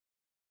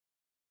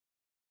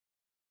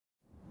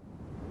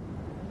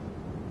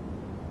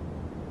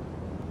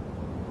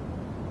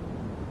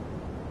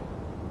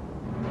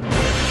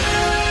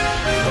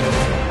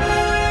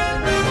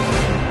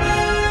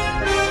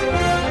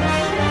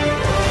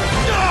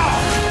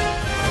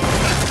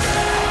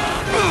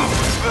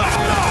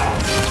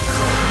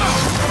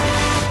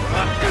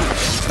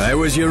I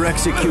was your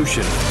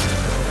executioner.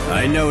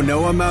 I know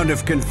no amount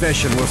of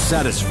confession will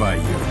satisfy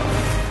you.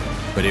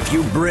 But if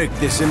you break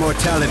this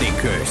immortality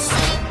curse,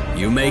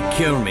 you may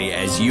kill me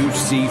as you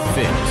see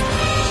fit.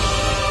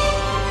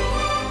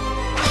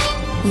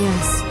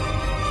 Yes.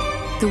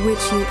 The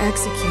witch you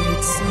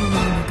executed so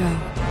long ago.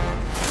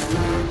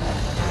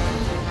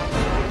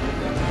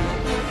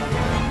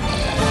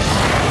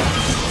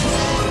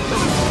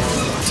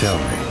 Tell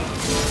me,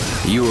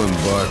 you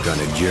embark on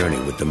a journey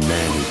with the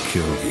man who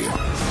killed you.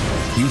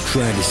 You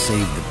try to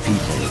save the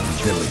people of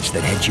the village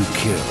that had you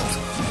killed.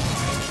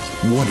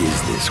 What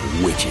is this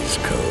witch's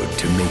code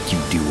to make you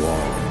do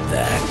all of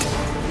that?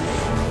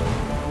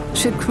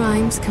 Should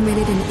crimes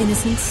committed in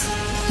innocence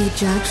be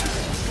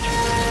judged?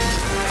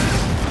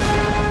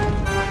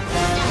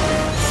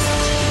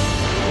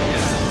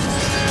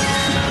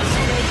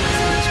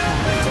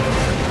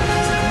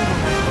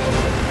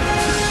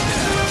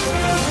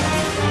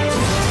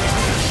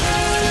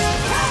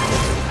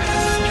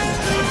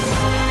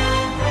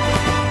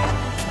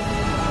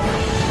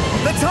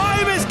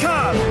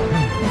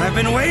 I've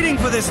been waiting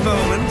for this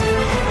moment.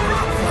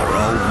 Are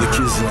all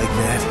witches like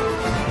that?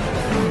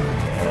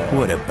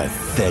 What a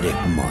pathetic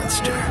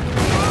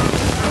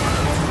monster.